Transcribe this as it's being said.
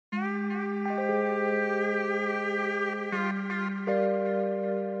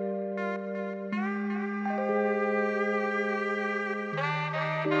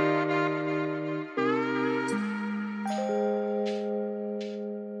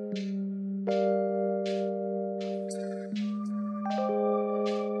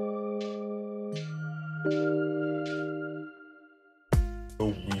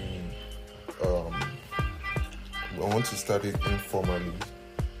started informally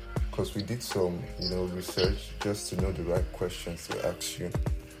because we did some, research just to know the right questions to ask you.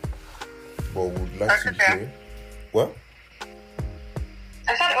 But we'd like to hear. What?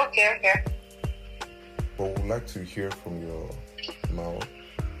 I said okay. But we'd like to hear from your mouth.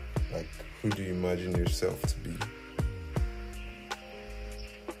 Like, who do you imagine yourself to be?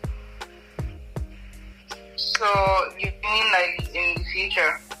 So, you mean like in the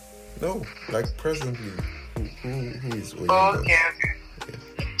future? No, like presently. Who is Oyinda? Okay.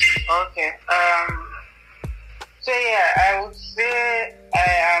 Okay. So yeah, I would say I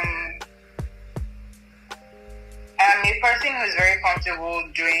am a person who is very comfortable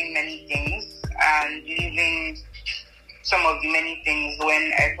doing many things and leaving some of the many things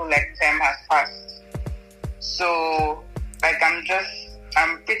when I feel like time has passed. So, like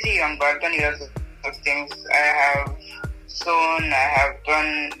I'm pretty young, but I've done lots of things. I have sewn, I have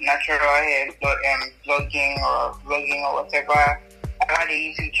done natural hair, blogging or vlogging or whatever. I've had a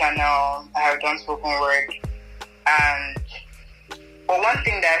YouTube channel, I have done spoken word. But one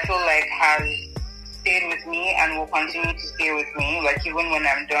thing that I feel like has stayed with me and will continue to stay with me, like even when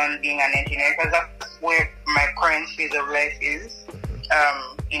I'm done being an engineer, because that's where my current phase of life is,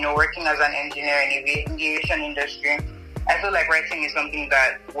 working as an engineer in the aviation industry. I feel like writing is something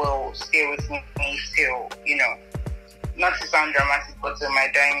that will stay with me till, not to sound dramatic, but till my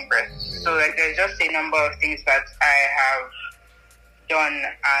dying breath. So like there's just a number of things that I have done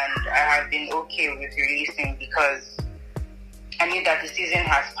and I have been okay with releasing because I knew that the season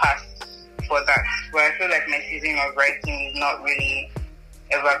has passed for that. But I feel like my season of writing is not really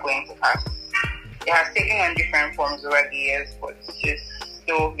ever going to pass. It has taken on different forms over the years, but it's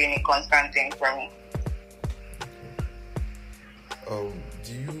still been a constant thing for me.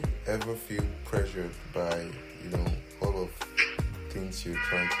 Do you ever feel pressured by, all of things you're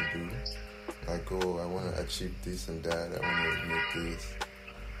trying to do? Like, I want to achieve this and that, I want to make this,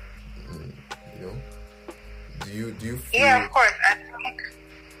 Do you feel... Yeah, of course, I think...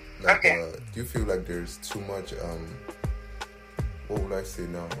 Like, okay. Do you feel like there's too much, what would I say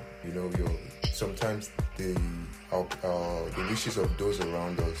now? Sometimes the wishes of those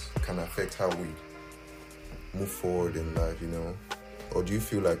around us can affect how we move forward in life, Or do you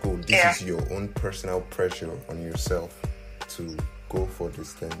feel like, this is your own personal pressure on yourself to go for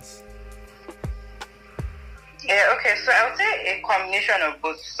these things? Yeah, okay, so I would say a combination of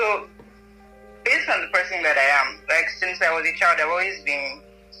both. So, based on the person that I am, like since I was a child, I've always been,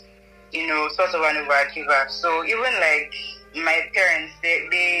 sort of an overachiever. So even like my parents,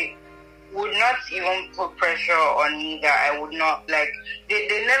 they would not even put pressure on me that I would not, like,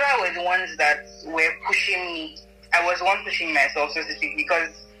 they never were the ones that were pushing me. I was the one pushing myself, so to speak,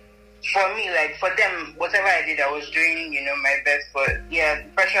 because for me, like, for them, whatever I did, I was doing, my best. But yeah,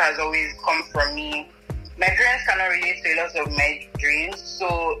 pressure has always come from me. My parents cannot relate to a lot of my dreams,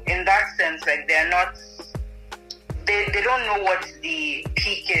 so in that sense, like, they're not, they don't know what the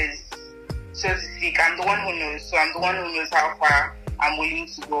peak is, so to speak. I'm the one who knows, so I'm the one who knows how far I'm willing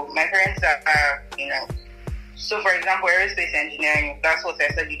to go. My parents are, so for example, aerospace engineering, that's what I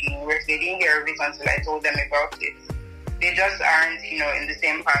studied in university. They didn't hear of it until I told them about it. They just aren't, in the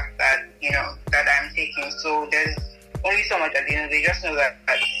same path that, that I'm taking. So there's only so much at the end. They just know that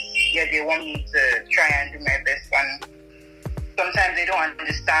they want me to try and do my best. And sometimes they don't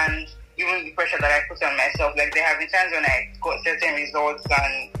understand even the pressure that I put on myself. Like, there have been times when I got certain results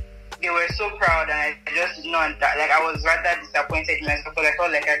and they were so proud, and I just did not, like, I was rather disappointed in myself because I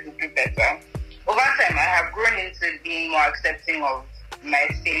felt like I could do better. Over time, I have grown into being more accepting of my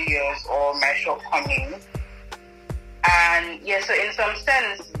failures or my shortcomings. And yeah, so in some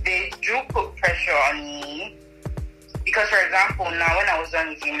sense, they do put pressure on me. Because, for example, now when I was done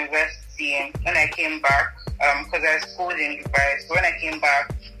with university, when I came back, because I schooled in Dubai, so when I came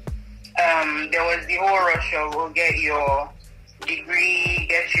back, there was the whole rush of, get your degree,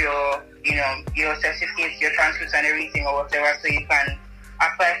 get your, your certificates, your transcripts and everything or whatever, so you can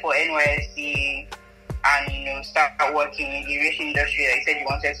apply for NYSC and, start working in the aviation industry that you said you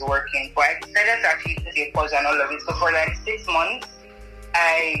wanted to work in. But I decided to actually take a pause on all of it. So for like 6 months,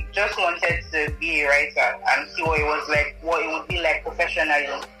 I just wanted to be a writer and see what it was like, what it would be like professionally.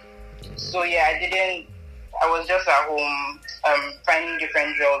 So yeah, I was just at home, finding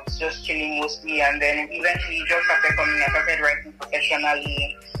different jobs, just chilling mostly, and then eventually jobs started coming. I started writing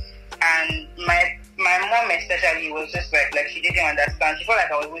professionally, and my mom especially was just like she didn't understand. She felt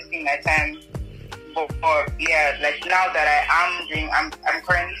like I was wasting my time. But yeah, like now that I'm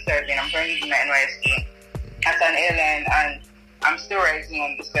currently serving, I'm currently doing my NYSC as an airline, and I'm still writing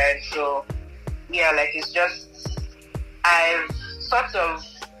on the side. So yeah, like it's just, I've sort of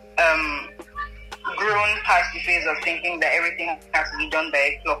grown past the phase of thinking that everything has to be done by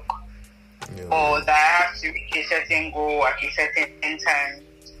a clock, or that I have to reach a certain goal at a certain time.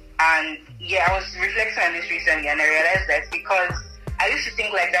 And yeah, I was reflecting on this recently, and I realized that because I used to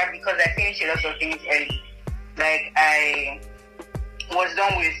think like that because I finished a lot of things early. Like I was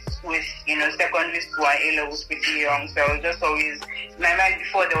done with secondary school and A levels pretty young, so I was just always in my mind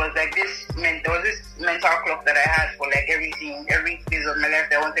before there was this mental clock that I had for like everything, every phase of my life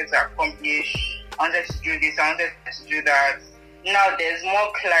that I wanted to accomplish. I wanted to do this, I wanted to do that. Now there's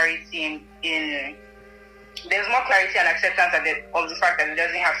more clarity there's more clarity and acceptance of the fact that it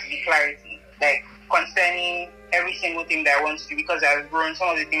doesn't have to be clarity, like concerning every single thing that I want to do, because I've grown. Some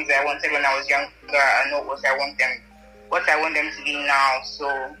of the things that I wanted when I was younger, I know what I want them to be now.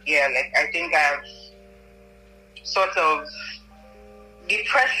 So yeah, like I think I've sort of, the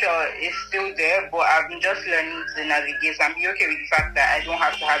pressure is still there, but I've been just learning to navigate and be okay with the fact that I don't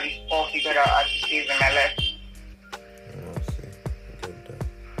have to have it all figured out at this stage in my life. I see. I get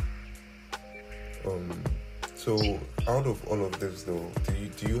that. So out of all of this though,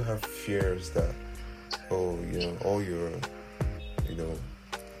 do you have fears that all your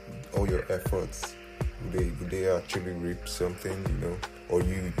efforts, would they actually reap something, or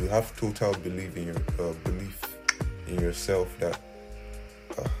you have total belief in yourself that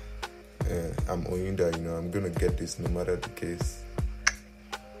I'm Oyinda, I'm gonna get this no matter the case?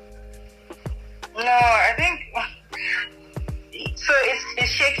 No, I think so.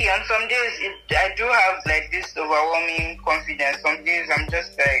 It's shaky. On some days, I do have like this overwhelming confidence. Some days I'm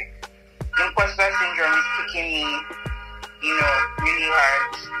just like, imposter syndrome is kicking me, really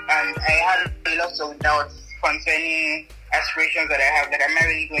hard, and I had lots of doubts concerning aspirations that I have. Like, am I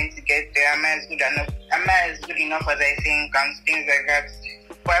really going to get there? Am I as good enough as I think, and things like that.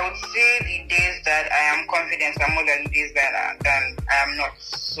 But I would say the days that I am confident are more than the days that I am not.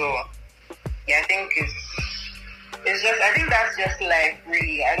 So yeah, I think it's just, I think that's just life,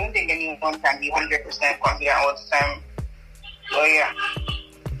 really. I don't think anyone can be 100% confident all the time. So yeah,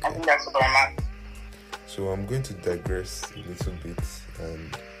 I think that's what I'm at. So I'm going to digress a little bit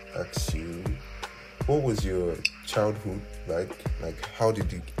and ask you, what was your childhood like? Like, how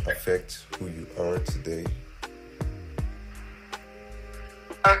did it affect who you are today?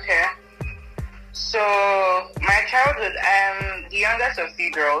 Okay. So, my childhood, I'm the youngest of 3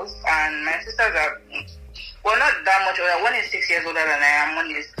 girls, and my sisters are, well, not that much older. One is 6 years older than I am,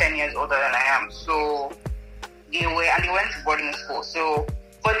 one is 10 years older than I am. So, they went to boarding school. So,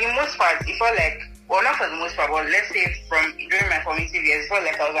 for the most part, it felt like, well, not for the most part, but let's say during my formative years, it felt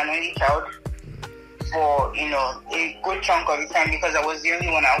like I was an only child for, a good chunk of the time, because I was the only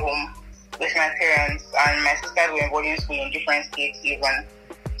one at home with my parents, and my sisters were in boarding school in different states even.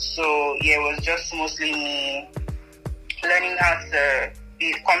 So yeah, it was just mostly me learning how to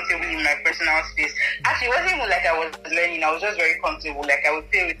be comfortable in my personal space. Actually, it wasn't even like I was learning, I was just very comfortable. Like, I would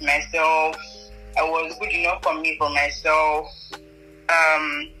play with myself. I was good enough for myself.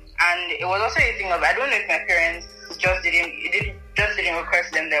 And it was also a thing of, I don't know if my parents just didn't occur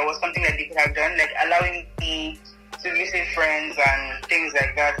to them that it was something that they could have done, like allowing me to visit friends and things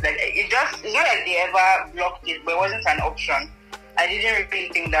like that. Like, it's not like they ever blocked it, but it wasn't an option. I didn't really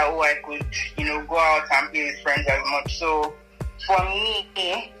think that, I could, go out and play with friends as much. So for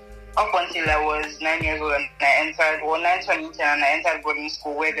me, up until I was 9 years old and I entered boarding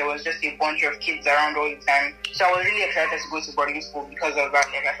school, where there was just a bunch of kids around all the time. So I was really excited to go to boarding school because of that.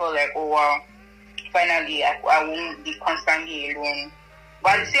 Like, I felt like, oh wow, finally I won't be constantly alone.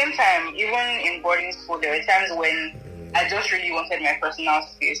 But at the same time, even in boarding school, there were times when I just really wanted my personal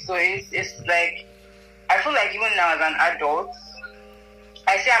space. So it's like, I feel like even now as an adult,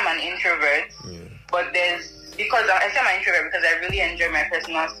 I say I'm an introvert, but because I say I'm an introvert because I really enjoy my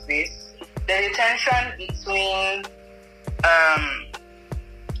personal space. There's a tension between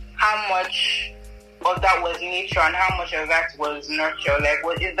how much of that was nature and how much of that was nurture. Like,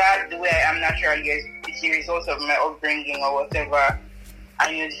 is that the way I am naturally? It's a result of my upbringing or whatever.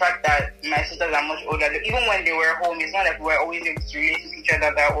 And the fact that my sisters are much older, even when they were home, it's not like we were always able to relate with each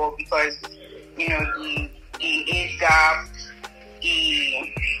other that well, because the age gap,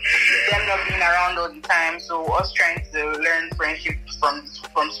 them not being around all the time, so us trying to learn friendship from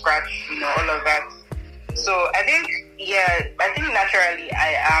scratch, all of that. So I think naturally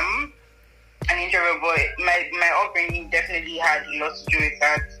I am an introvert, but my upbringing definitely had a lot to do with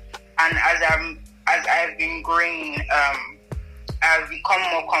that. And as I've been growing, I've become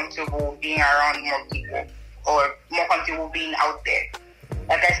more comfortable being around more people, or more comfortable being out there.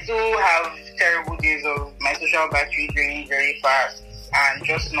 Like, I still have terrible days of my social battery draining very fast and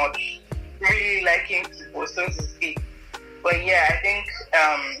just not really liking people, so to speak. But yeah, I think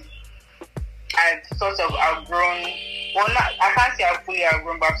I've sort of outgrown, well, not, I can't say I've fully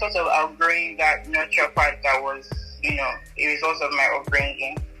outgrown, but I've sort of outgrowing that nurture part that was, a result of my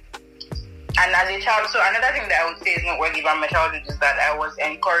upbringing. And as a child, so another thing that I would say is noteworthy about my childhood is that I was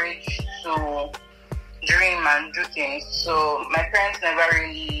encouraged to dream and do things. So my parents never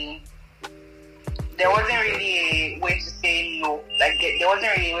really, there wasn't really a way to say no. Like, there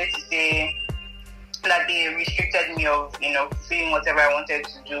wasn't really a way to say that they restricted me of, doing whatever I wanted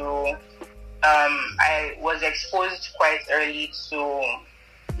to do. I was exposed quite early to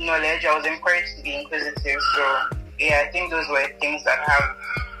knowledge. I was encouraged to be inquisitive. So, yeah, I think those were things that have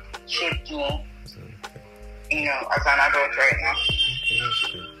shaped me, as an adult right now. Okay,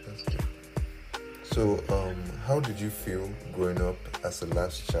 that's good. So, how did you feel growing up as the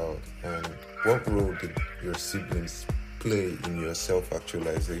last child, and what role did your siblings play in your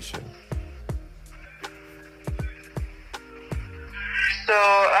self-actualization? So,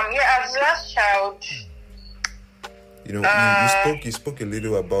 as the last child, you spoke a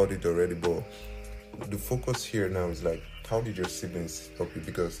little about it already, but the focus here now is like, how did your siblings help you?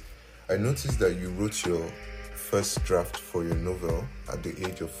 Because I noticed that you wrote your first draft for your novel at the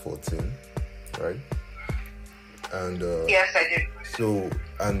age of 14, right? And yes, I did. So,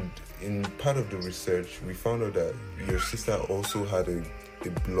 and in part of the research, we found out that your sister also had a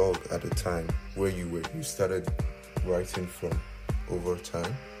blog at the time where you started writing from over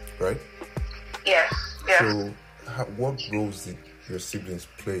time, right? Yes. So, what roles did your siblings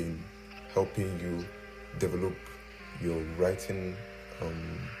play in helping you develop your writing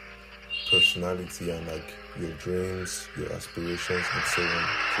personality and like your dreams, your aspirations, and so on?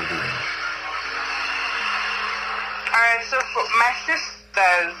 Alright, so for my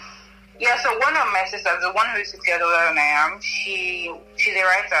sisters, so one of my sisters, the one who is 6 years older than I am, she's a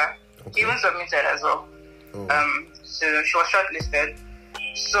writer. Okay. She even submitted as well. Oh. So she was shortlisted.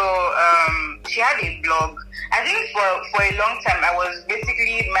 So she had a blog. I think for a long time, I was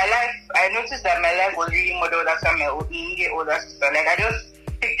basically, I noticed that my life was really modeled after my immediate older sister. Like, I just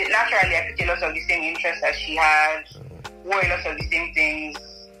picked it, naturally I picked a lot of the same interests that she had, wore a lot of the same things,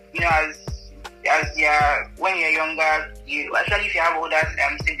 when you're younger, especially if you have older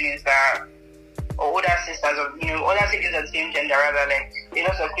siblings or older sisters, or, older siblings of the same gender rather, like, a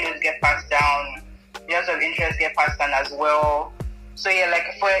lot of clothes get passed down, a lot of interests get passed down as well. So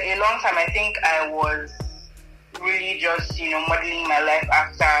like for a long time, I think I was really just, modeling my life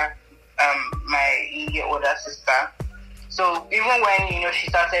after my immediate older sister. So even when, she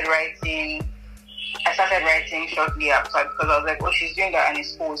started writing, I started writing shortly after, because I was like, oh, she's doing that and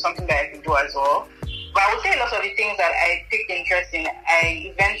it's cool, something that I could do as well. But I would say a lot of the things that I picked interest in,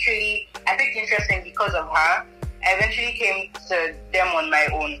 I picked interest in because of her. I eventually came to them on my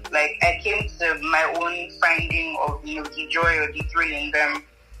own. Like, I came to my own finding of, the joy or the thrill in them.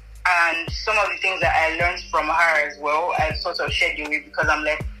 And some of the things that I learned from her as well, I sort of shared away because I'm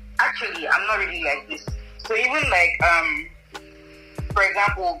like, actually, I'm not really like this. So even like, for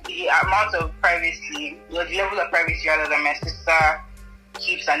example, the amount of privacy, the level of privacy rather than my sister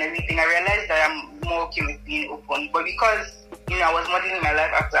keeps and everything, I realized that I'm more okay with being open. But because, I was modeling my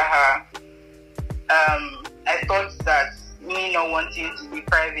life after her, I thought that me not wanting to be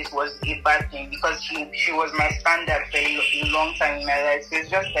private was a bad thing because she was my standard for a long time in my life. So it's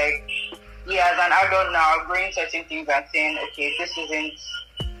just like, as an adult now, growing certain things and saying, okay, this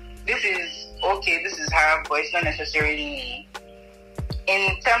is okay, this is her, but it's not necessarily me.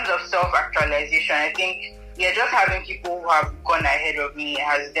 In terms of self-actualization, I think, just having people who have gone ahead of me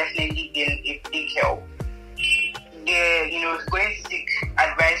has definitely been a big help. Going to seek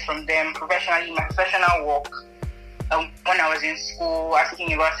advice from them professionally, my professional work. When I was in school,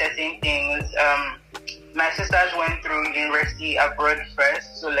 asking about certain things. My sisters went through university abroad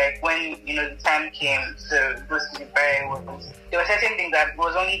first, so like when the time came to go to Dubai, there were certain things that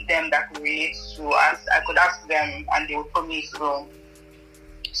was only them that could relate to us. I could ask them, and they would put me through.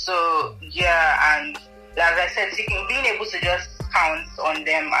 So and as I said, being able to just count on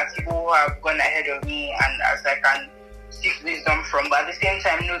them as people who have gone ahead of me, and as I can seek wisdom from, but at the same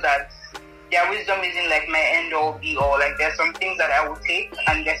time know that their wisdom isn't like my end all be all. Like, there's some things that I will take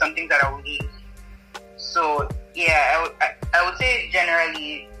and there's some things that I will leave. So I would say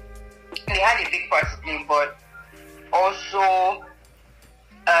generally they had a big part to play, but also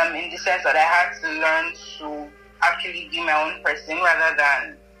in the sense that I had to learn to actually be my own person rather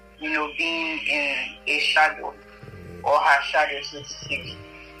than being in a shadow or her shadow, so to speak.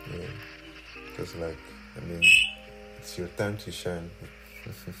 Yeah, because it's your time to shine.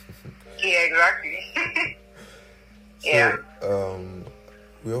 Yeah, exactly. So,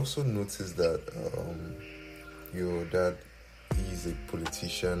 we also noticed that your dad he's a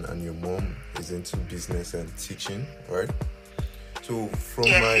politician and your mom is into business and teaching, right? So from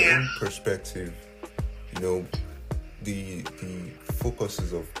my own perspective, the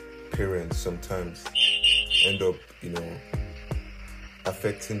focuses of parents sometimes end up,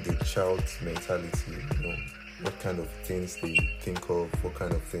 affecting the child's mentality, what kind of things they think of, what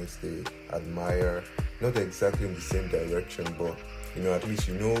kind of things they admire, not exactly in the same direction, but, at least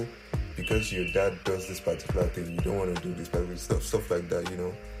because your dad does this particular thing, you don't want to do this particular stuff like that,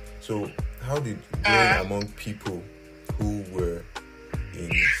 So how did growing among people who were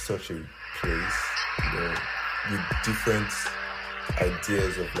in such a place, with different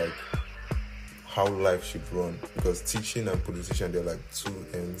ideas of like how life should run, because teaching and politician, they're like two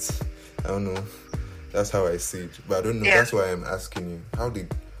ends. I don't know. That's how I see it. But I don't know. Yeah. That's why I'm asking you.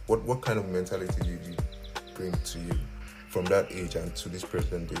 What kind of mentality did you bring to you from that age and to this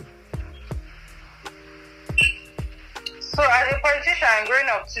present day? So as a politician, growing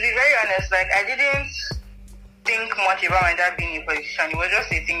up, to be very honest, like I didn't think much about my dad being a politician. It was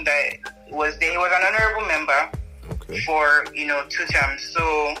just a thing that was there. He was an honorable member for 2 terms.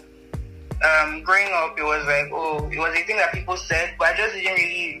 So growing up, it was like, it was a thing that people said, but I just didn't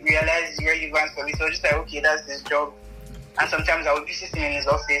really realize the relevance of it. So I was just like, okay, that's his job. And sometimes I would visit him in his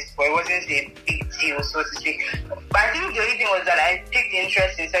office, but it wasn't a big deal, so to speak. But I think the only thing was that I picked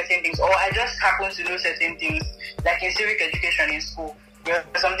interest in certain things, or I just happened to know certain things, like in civic education in school. There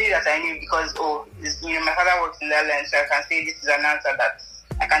was something that I knew because, my father works in that line, so I can say this is an answer that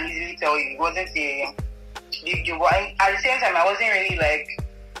I can easily tell you. It wasn't a big deal. But at the same time, I wasn't really like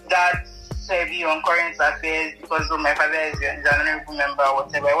that heavy on current affairs because my father is an honorable member or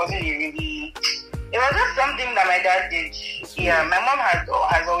whatever. It wasn't really. It was just something that my dad did. Yeah, my mom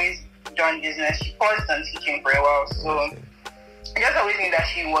has always done business. She paused on teaching for a while, so I just always think that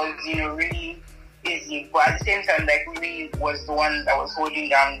she was, really busy, but at the same time, like really was the one that was holding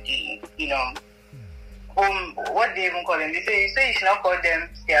down the, home. What do they even call them? They say you should not call them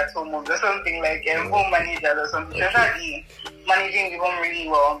stay-at-home moms or something like home managers or something. She was actually managing the home really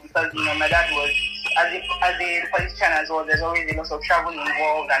well because my dad was as a politician as well. There's always a lot of travel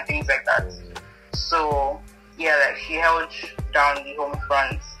involved and things like that. So, yeah, like she held down the home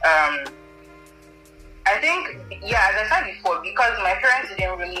front. I think, as I said before, because my parents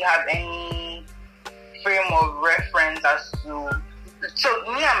didn't really have any frame of reference as to... So,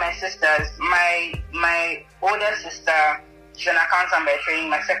 me and my sisters, my older sister, she's an accountant by training.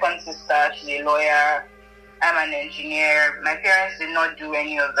 My second sister, she's a lawyer. I'm an engineer. My parents did not do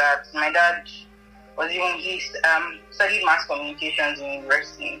any of that. My dad he studied mass communications in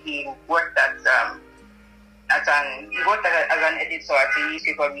university. He worked as an editor at a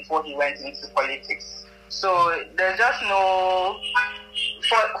newspaper before he went into politics. So there's just no,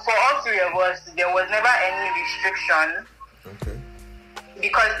 for all three of us, there was never any restriction. Okay.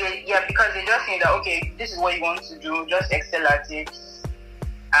 Because they just knew that, okay, this is what you want to do, just excel at it,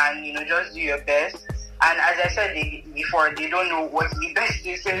 and just do your best. And as I said before, they don't know what the best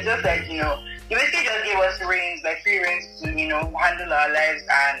is. So it's just like, they basically just gave us free reins to, handle our lives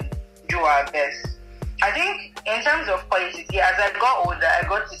and do our best. I think in terms of politics, as I got older, I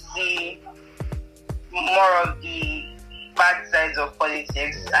got to see more of the bad sides of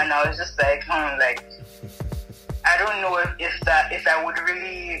politics, and I was just like, I don't know if I would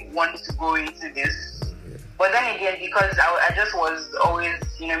really want to go into this. But then again, because I just was always,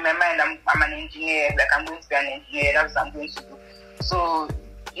 in my mind, I'm an engineer, like I'm going to be an engineer, that's what I'm going to do. So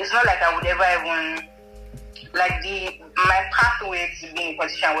it's not like I would ever even, like my pathway to being a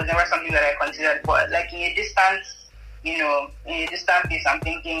politician was never something that I considered, but like in a distant place, I'm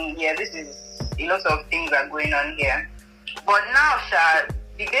thinking, this is a lot of things are going on here. But now,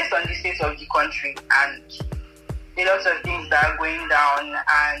 based on the state of the country and a lot of things that are going down,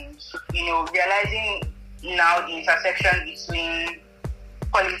 and realizing now the intersection between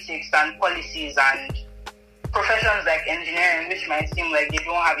politics and policies and professions like engineering, which might seem like they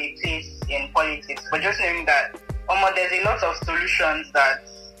don't have a place in politics, but just knowing that there's a lot of solutions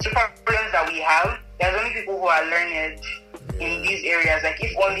to problems that we have. There's only people who are learned in these areas. Like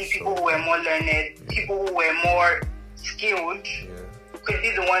if only people who were more learned, people who were more skilled could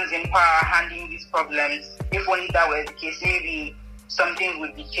be the ones in power handling these problems. If only that were the case, maybe some things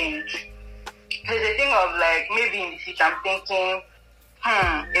would be changed. There's a thing of like, maybe in the future I'm thinking,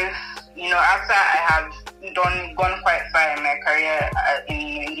 if, after I have gone quite far in my career in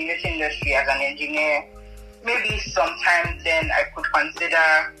the aviation industry as an engineer, maybe sometime then I could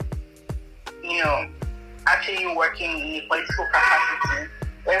consider, actually working in a political capacity,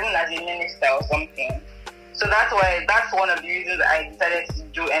 or even as a minister or something. So that's one of the reasons I decided to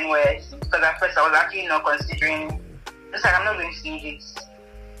do NYSC, because at first I was actually not considering just like, I'm not going to need it.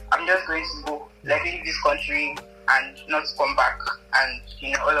 I'm just going to go, like, leave this country and not come back and,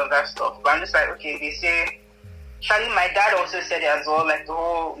 all of that stuff. But I'm just like, okay, they say, actually, my dad also said it as well, like the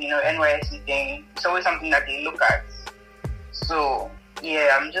whole, NYSC thing. It's always something that they look at. So,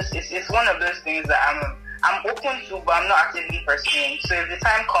 yeah, it's one of those things that I'm open to, but I'm not actively pursuing. So if the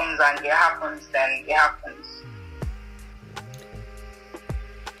time comes and it happens, then it happens.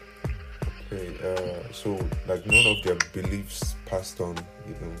 Okay, so like none of their beliefs passed on,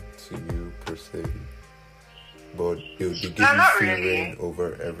 to you per se, but they give you free reign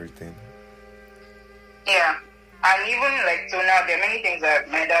over everything. Yeah, and even like so now, there are many things that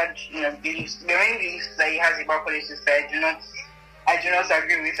my dad, believes. There are many beliefs that he has about politics that I do not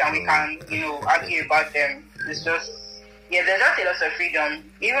agree with, and we can, argue about them. It's just, there's just a lot of freedom.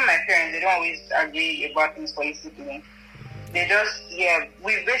 Even my parents, they don't always agree about things politically. They just,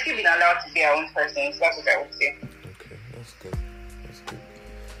 we've basically been allowed to be our own persons. That's what I would say. Okay, that's good.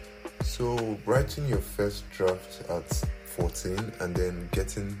 So, writing your first draft at 14 and then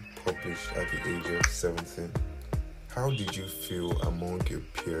getting published at the age of 17, how did you feel among your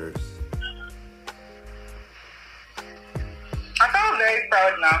peers? I felt very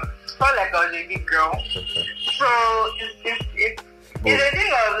proud now. It felt like I was a big girl. Okay. So, it's a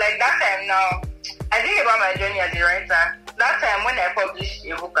thing of like that time now. I think about my journey as a writer. That time when I published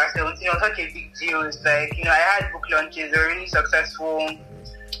a book at 17, it was such a big deal. It's like, I had book launches, they were really successful.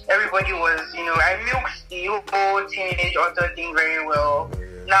 Everybody was, I milked the whole teenage author thing very well.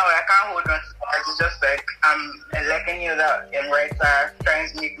 Now I can't hold on to that. It's just like I'm like any other writer trying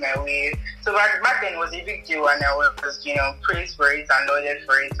to make my way. So back then it was a big deal, and I was, praised for it and lauded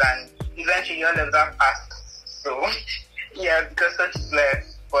for it, and eventually all of that passed. So yeah, because such is life.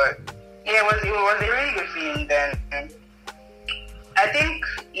 But yeah, it was a really good feeling then. I think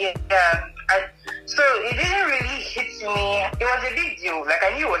so it didn't really hit me. It was a big deal. Like,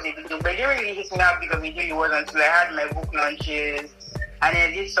 I knew it was a big deal, but it didn't really hit me how big of a deal it was until I had my book launches and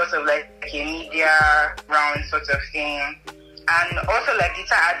I did sort of like a media round sort of thing. And also, like,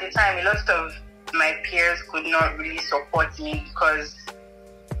 at the time, a lot of my peers could not really support me because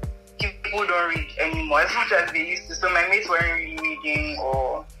people don't read anymore as much as they used to. So my mates weren't really reading,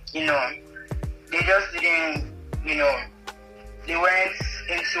 or, they just didn't, they weren't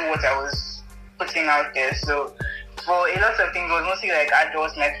into what I was putting out there. So for a lot of things, it was mostly like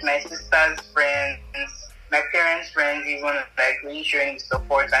adults, my sister's friends, my parents' friends, even like really showing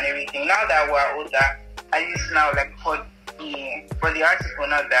support and everything. Now that we're older, at least now, like for the article,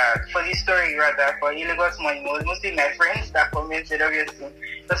 not that, for the story rather, for Lagos Money, it was mostly my friends that commented, obviously.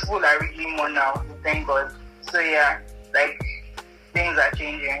 The school are reading more now, thank God. So yeah, like, things are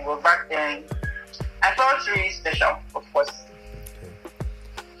changing. But back then, I felt really special, of course.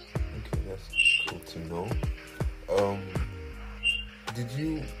 Okay, that's cool to know. Did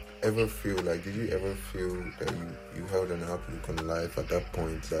you ever feel that you held an outlook on life at that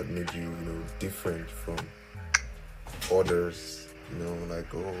point that made you, different from others?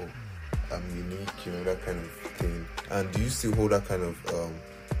 Like, oh, I'm unique, that kind of thing. And do you still hold that kind of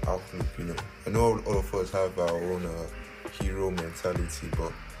outlook? I know all of us have our own hero mentality,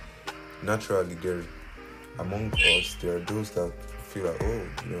 but naturally, among us, there are those that feel like, oh,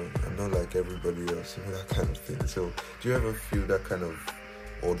 I'm not like everybody else, that kind of thing. So, do you ever feel that kind of,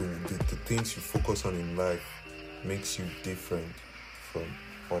 or the things you focus on in life makes you different from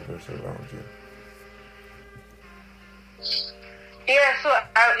others around you? Yeah, so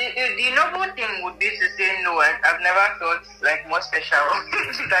the noble thing would be to say no. I've never felt like more special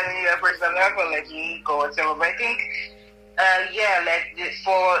than any other person. I've never felt like unique or whatever. But I think,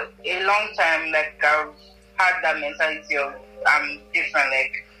 for a long time, like, I've had that mentality of I'm different.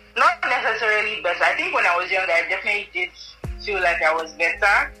 Like, not necessarily better. I think when I was younger, I definitely did feel like I was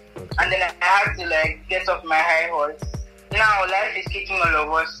better, and then I had to like get off my high horse. Now life is kicking all of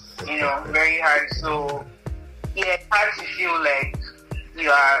us, very hard. So yeah, it's hard to feel like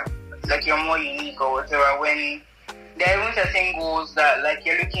you're more unique or whatever when there are even certain goals that like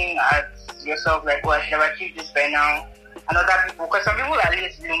you're looking at yourself like, oh, I should have achieved this by now, and other people, because some people are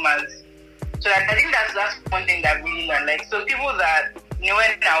late bloomers. So like, I think that's one thing that I really learned. Like, so people that when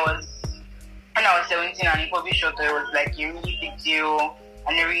I was 17 and in public short, it was like a really big deal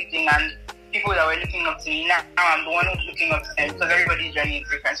and everything, and people that were looking up to me, now I'm the one who's looking up to them because everybody's journey is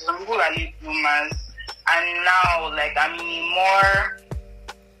different. So some people are late bloomers, and now like I'm in a more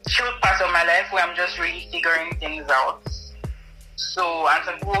chill part of my life where I'm just really figuring things out. So, and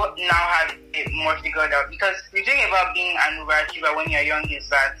some people now have it more figured out, because the thing about being an overachiever when you're young is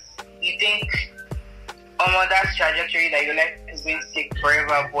that you think that trajectory that your life is going to take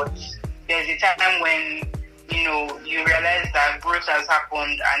forever, but there's a time when you realize that growth has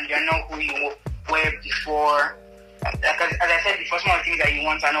happened and you're not who you were before. Like, as I said before, some of the things that you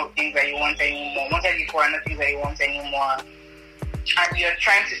want are not things that you want anymore. Wanted before are not things that you want anymore. And you're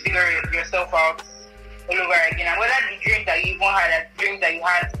trying to figure yourself out all over again. And whether the dreams that you even had are dreams that you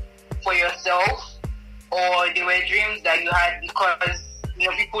had for yourself, or they were dreams that you had because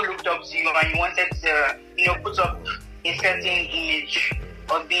people looked up to you and you wanted to put up a certain image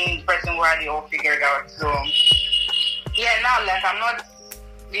of being the person who had it all figured out. So yeah, now like I'm not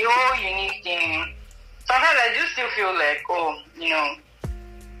the whole unique thing. Sometimes I do still feel like,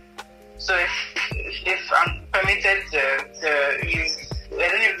 so if I'm permitted to use, I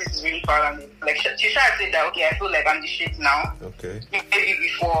don't know if this is really far on me. Like Tisha said that, okay, I feel like I'm the shit now. Okay. Maybe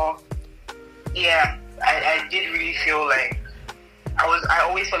before, yeah, I did really feel like I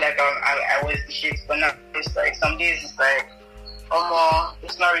always felt like I was the shit, but now it's like some days it's like,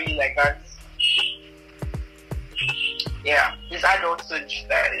 it's not really like that. Yeah, it's adulthood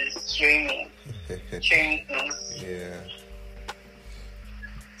that is showing me things. Yeah.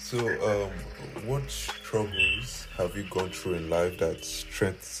 So, what struggles have you gone through in life that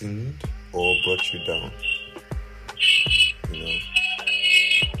strengthened or brought you down?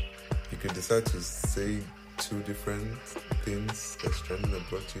 You could decide to say two different things that strengthened or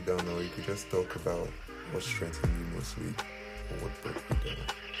brought you down, or you could just talk about what strengthened you mostly or what brought you down.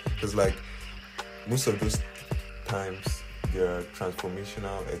 Because, like, most of those times, there are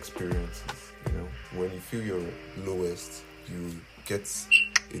transformational experiences. When you feel your lowest, you get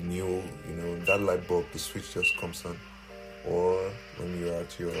a new, that light bulb, the switch just comes on. Or when you're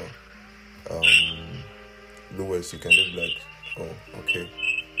at your lowest, you can just be like, oh, okay,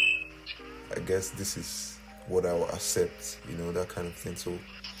 I guess this is what I will accept, that kind of thing. So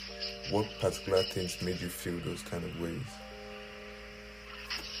what particular things made you feel those kind of ways?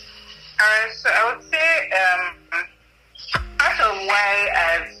 So I would say part of why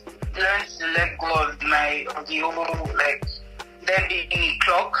I've learned to let go of the whole, like, there being a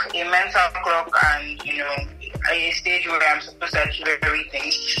clock, a mental clock, and a stage where I'm supposed to achieve everything,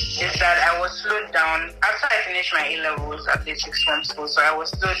 is that I was slowed down after I finished my A-levels at the 6th form school. So I was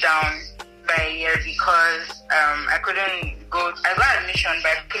slowed down by a year because I couldn't go. I got admission,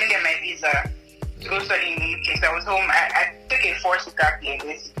 but I couldn't get my visa to go study in the UK. So I was home. I took a forced gap year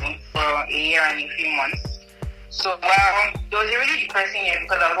basically for a year and a few months. So it was a really depressing year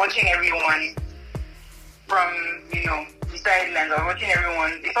because I was watching everyone from the sidelines. I was watching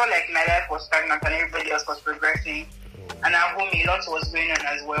everyone. It felt like my life was stagnant and everybody else was progressing. And at home, a lot was going on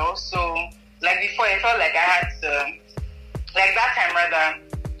as well. So, like before, it felt like I had to, like that time rather,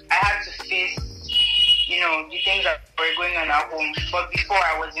 I had to face, the things that were going on at home. But before,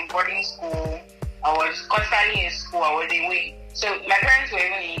 I was in boarding school. I was constantly in school. I was away. So, my parents were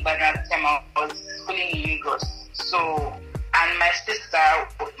even in Ibadan at the time. I was schooling in Lagos. So, and my sister,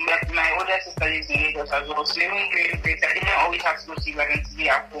 my older sister lives in Lagos as well. So even during breaks, I didn't always have to go to Ibadan to be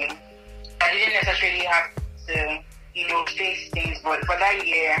at home. I didn't necessarily have to, face things. But for that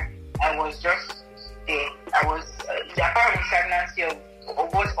year, I was just there. I was, apart from stagnancy of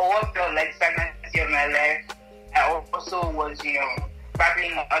what felt like stagnancy of my life, I also was,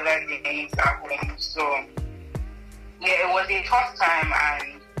 battling other things at home. So, yeah, it was a tough time,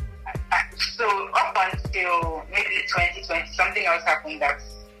 and so up until maybe 2020, something else happened that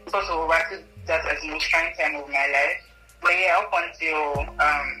sort of overtook that as the most trying time of my life. But yeah, up until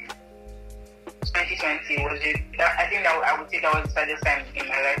 2020 was it. I think that I would say that was the saddest time in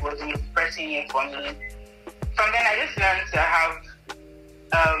my life. Was the most depressing year for me. From then, I just learned to have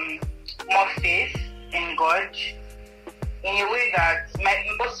more faith in God, in a way that my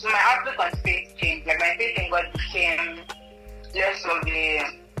outlook on faith changed. Like my faith in God became less of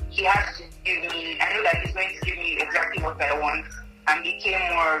a, He has to give me, I know that He's going to give me exactly what I want, and became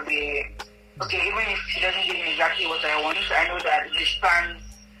more of a, okay, even if He doesn't give me exactly what I want, I know that His plans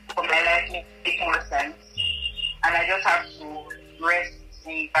for my life make more sense, and I just have to rest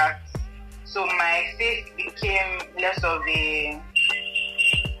in that. So my faith became less of a,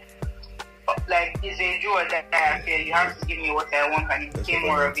 like, it's a joy that I feel you have to give me what I want, and it became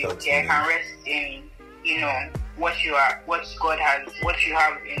more of a, okay, I can rest in, what God has, what you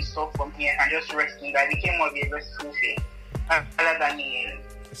have in store for me. I can just rest in that. It became more of a restful faith, rather than a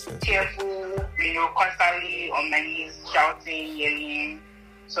tearful, constantly on my knees, shouting, yelling,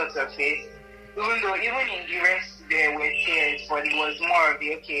 sort of faith. Even in the rest there were tears, but it was more of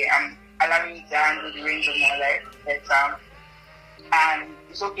a, okay, I'm allowing me to handle the range of my life better. And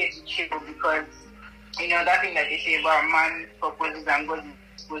it's okay to chill because, that thing that they say about man proposes and God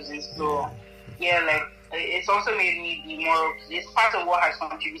disposes. So, yeah, like, it's also made me be more. It's part of what has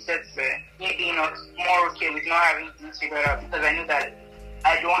contributed to me being not more okay with not having things figured out, because I know that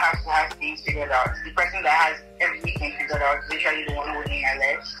I don't have to have things figured out. The person that has everything figured out is literally the one holding my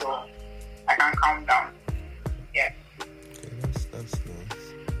life, so I can calm down. Yeah. Okay, that's nice.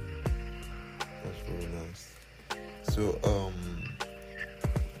 That's very nice. So,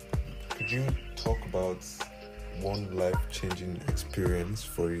 could you talk about one life-changing experience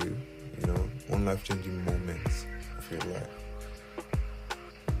for you? You know, one life-changing moment of your life,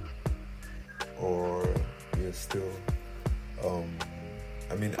 or you're still,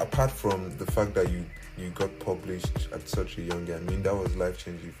 I mean, apart from the fact that you got published at such a young age, I mean, that was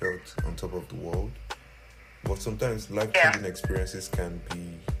life-changing. You felt on top of the world. But sometimes life-changing experiences can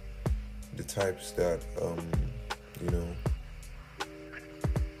be the types that,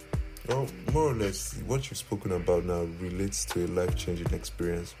 well, more or less, what you've spoken about now relates to a life-changing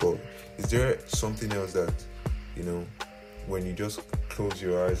experience. But is there something else that, when you just close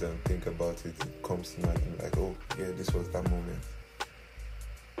your eyes and think about it, it comes to mind, like, oh, yeah, this was that moment?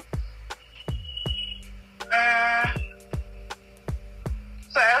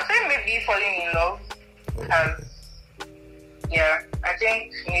 So I'll say maybe falling in love has, I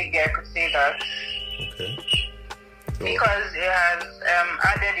think maybe I could say that. Okay. So, because it has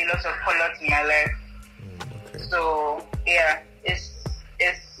added a lot of color to my life. Okay. So it's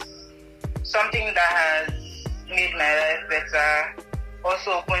something that has made my life better.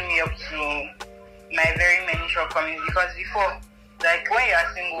 Also opened me up to my very many shortcomings, because before, like when you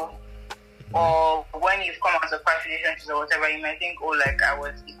are single or when you've come out of past relationships or whatever, you might think, oh, like I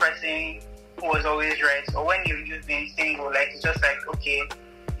was the person who was always right. Or when you've been single, like it's just like, okay,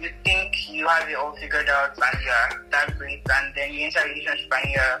 you think you have it all figured out and you're that great, and then you enter a relationship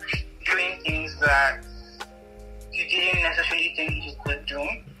and you're doing things that you didn't necessarily think you could do.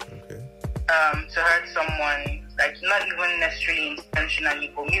 Okay. To hurt someone, like not even necessarily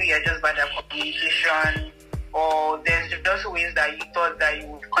intentionally, but maybe you're just bad at communication, or there's just ways that you thought that you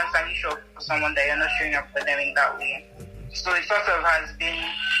would constantly show up for someone that you're not showing up for them in that way. So it sort of has been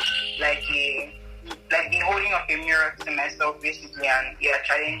like been holding up a mirror to myself basically, and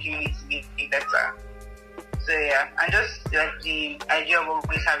challenging me to be better. So and just like the idea of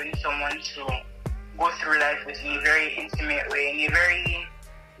always having someone to go through life with in a very intimate way, in a very,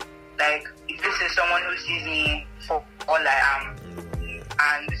 like, this is someone who sees me for all I am,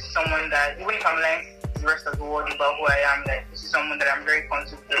 and this is someone that, even if I'm lying to the rest of the world about who I am, like, this is someone that I'm very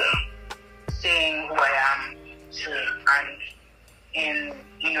comfortable saying who I am to, and in,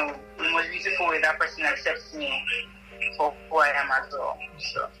 the most beautiful way that person accepts me for who I am as well.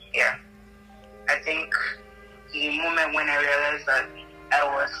 So, I think the moment when I realized that I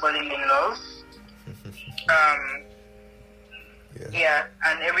was falling in love,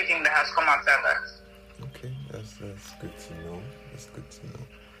 and everything that has come after that. Okay, that's good to know. That's good to know.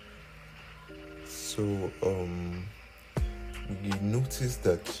 So, you noticed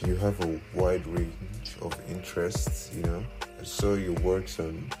that you have a wide range of interests, I saw your works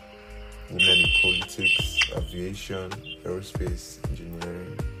on women in politics, aviation, aerospace,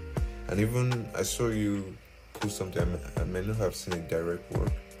 engineering, and even I saw you post something, I may not have seen a direct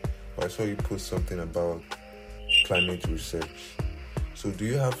work, but I saw you post something about climate research. So do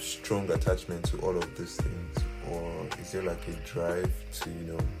you have strong attachment to all of these things, or is there like a drive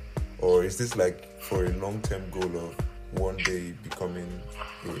to, or is this like for a long-term goal of one day becoming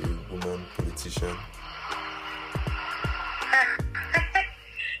a woman politician?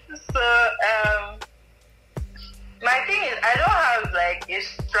 So, my thing is, I don't have like a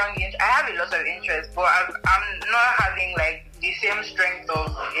strong interest. I have a lot of interest, but I'm not having like the same strength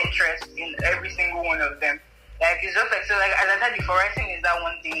of interest in every single one of them. Like, it's just like, so like, as I said before, writing is that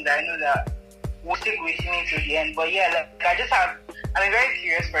one thing that I know that will stick with me to the end. But I'm a very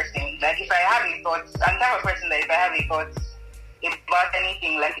curious person. Like, if I have a thought, I'm the type of person that if I have a thought about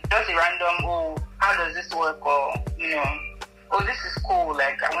anything, like just a random, oh, how does this work, or, oh, this is cool,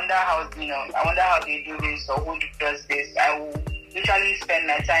 like, I wonder how they do this, or who does this. I will literally spend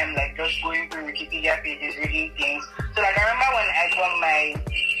my time, like, just going through Wikipedia pages, reading things. So, like, I remember when I got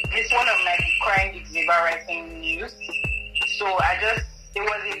this one of my crying gigs about writing news. So, it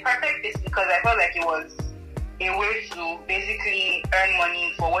was a perfect fit, because I felt like it was a way to basically earn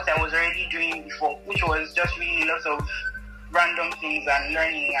money for what I was already doing before, which was just reading lots of random things and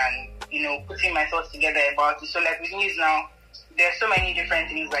learning and, putting my thoughts together about it. So, like, with news now, there's so many different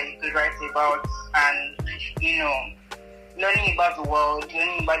things that you could write about, and learning about the world,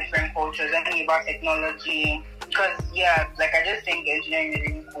 learning about different cultures, learning about technology. Because like, I just think engineering is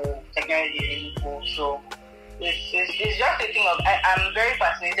really cool, technology is really cool. So it's just a thing of I'm very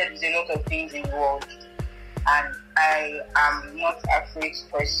fascinated with a lot of things in the world. and I am not afraid to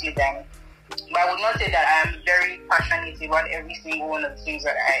pursue them. But I would not say that I am very passionate about every single one of the things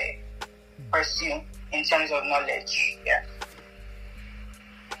that I pursue in terms of knowledge. Yeah.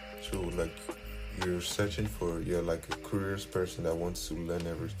 So, like, you're like a curious person that wants to learn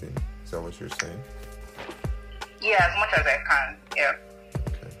everything. Is that what you're saying? Yeah, as much as I can. Yeah.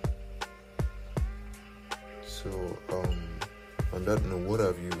 Okay. So, on that note, what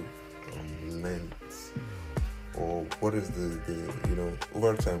have you learned, or what is the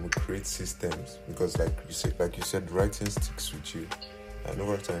over time we create systems, because like you said, writing sticks with you, and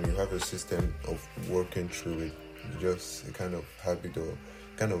over time you have a system of working through it. Just a kind of habit or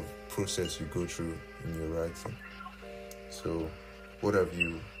kind of process you go through in your writing. So, what have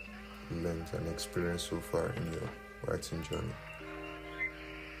you learned and experienced so far in your writing journey?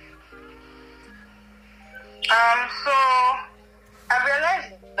 So I've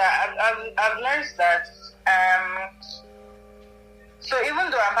realized that I've learned that so even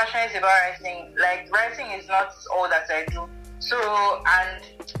though I'm passionate about writing, like writing is not all that I do. So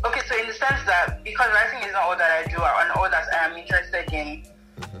in the sense that because writing is not all that I do and all that I am interested in,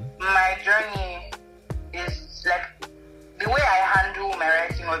 my journey is like the way I handle my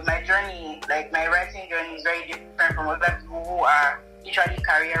writing, or my journey, like my writing journey is very different from other people who are literally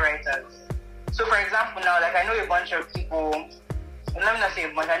career writers. So for example now, like I know a bunch of people, let me not say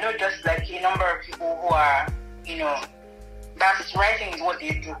a bunch, I know just like a number of people who are, that's writing is what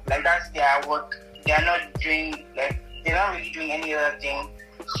they do, like that's their work. They are not doing, like, they're not really doing any other thing.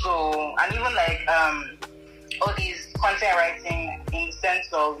 So, and even like all these content writing in the sense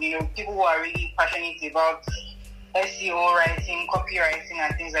of, people who are really passionate about SEO writing, copywriting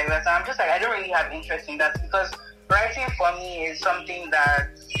and things like that. So I'm just like, I don't really have interest in that, because writing for me is something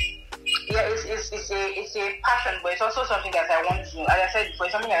that, it's a passion, but it's also something that I want to, as I said before,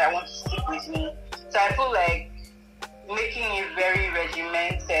 it's something that I want to stick with me. So I feel like making it very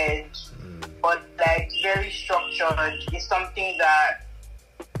regimented or like very structured is something that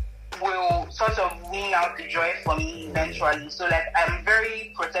will sort of win out the joy for me eventually. So like I'm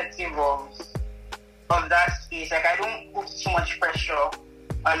very protective of that space. Like I don't put too much pressure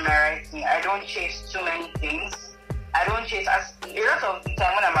on my writing. I don't chase too many things. I don't chase as a lot of the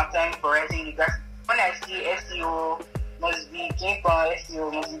time when I'm applying for writing, because when I see SEO must be came from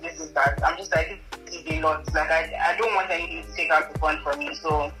SEO, must be this is that, I'm just like, this is a lot. Like I don't want anything to take out the fun for me.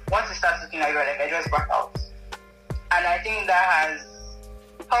 So once it starts looking like that, like I just back out. And I think that has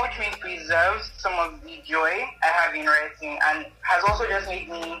helped me preserve some of the joy I have in writing, and has also just made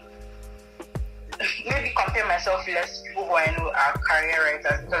me maybe compare myself less to people who I know are career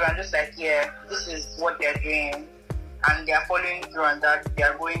writers, because I'm just like, yeah, this is what they're doing and they're following through on that,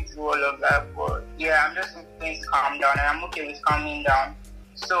 they're going through all of that. But yeah, I'm just going to calm down, and I'm okay with calming down.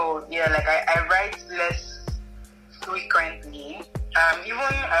 So yeah, like I write less frequently.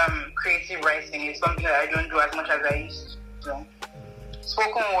 Even creative writing is something that I don't do as much as I used to.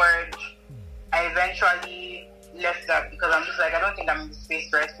 Spoken word, I eventually left that because I'm just like, I don't think I'm in the space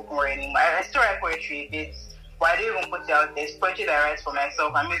to write spoken word anymore. I still write poetry a bit, but I don't even put it out there. It's poetry that I write for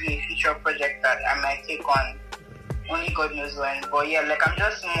myself, and maybe a future project that I might take on. Only God knows when. But yeah, like I'm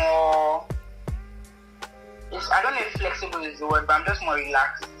just more, I don't know if flexible is the word, but I'm just more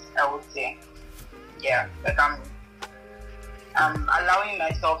relaxed, I would say. Yeah, like I'm allowing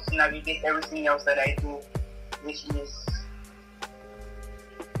myself to navigate everything else that I do, which is.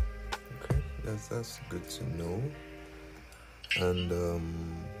 Okay, that's good to know. And I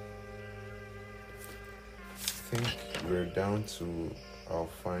think we're down to our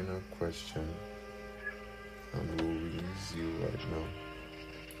final question, and we'll release you right now.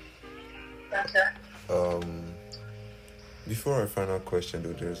 Okay. Before our final question,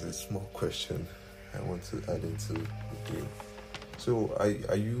 though, there's a small question I want to add into the game. So,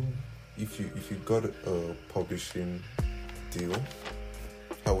 are you, if you got a publishing deal,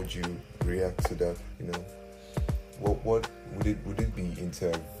 how would you react to that? What would it be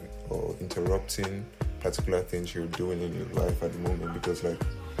interrupting particular things you're doing in your life at the moment? Because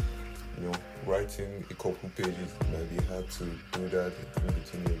writing a couple pages might be hard to do that in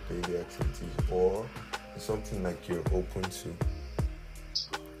between your daily activities, or something like you're open to.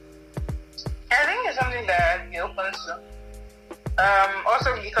 I think it's something that I'd be open to.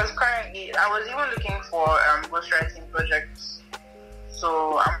 Also because currently I was even looking for ghostwriting projects,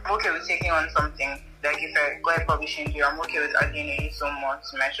 so I'm okay with taking on something. Like if I got a publishing deal, I'm okay with adding it so much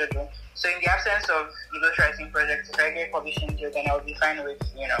to my schedule. So in the absence of the ghostwriting projects, if I get a publishing deal, then I would be fine with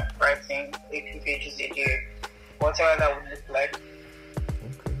writing a few pages a day, whatever that would look like.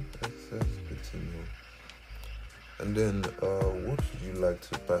 Okay, that's good to know. And then, what would you like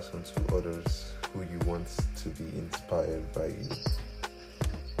to pass on to others who you want to be inspired by you?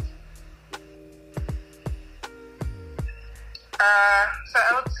 So I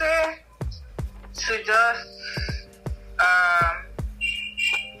would say to just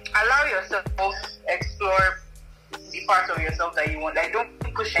allow yourself explore the part of yourself that you want. Like, don't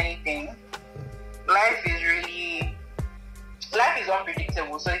push anything. Life is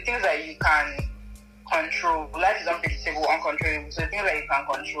unpredictable. So the things that you can control, life is unpredictable, uncontrollable. So the things that you can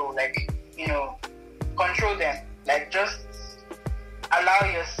control, like, control them. Like, just allow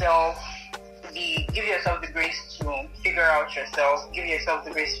yourself give yourself the grace to figure out yourself. Give yourself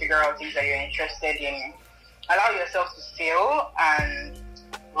the grace to figure out things that you're interested in. Allow yourself to fail and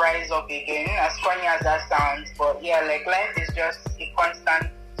rise up again. As funny as that sounds, but yeah, like, life is just a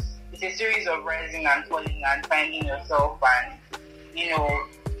constant. It's a series of rising and falling and finding yourself, and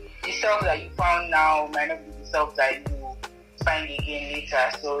the self that you found now might not be the self that you find again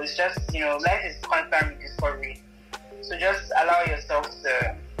later. So it's just, life is constant rediscovery. So just allow yourself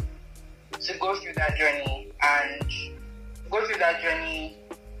to go through that journey, and go through that journey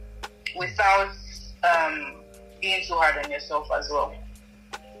without being too hard on yourself as well.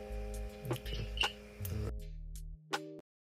 Okay.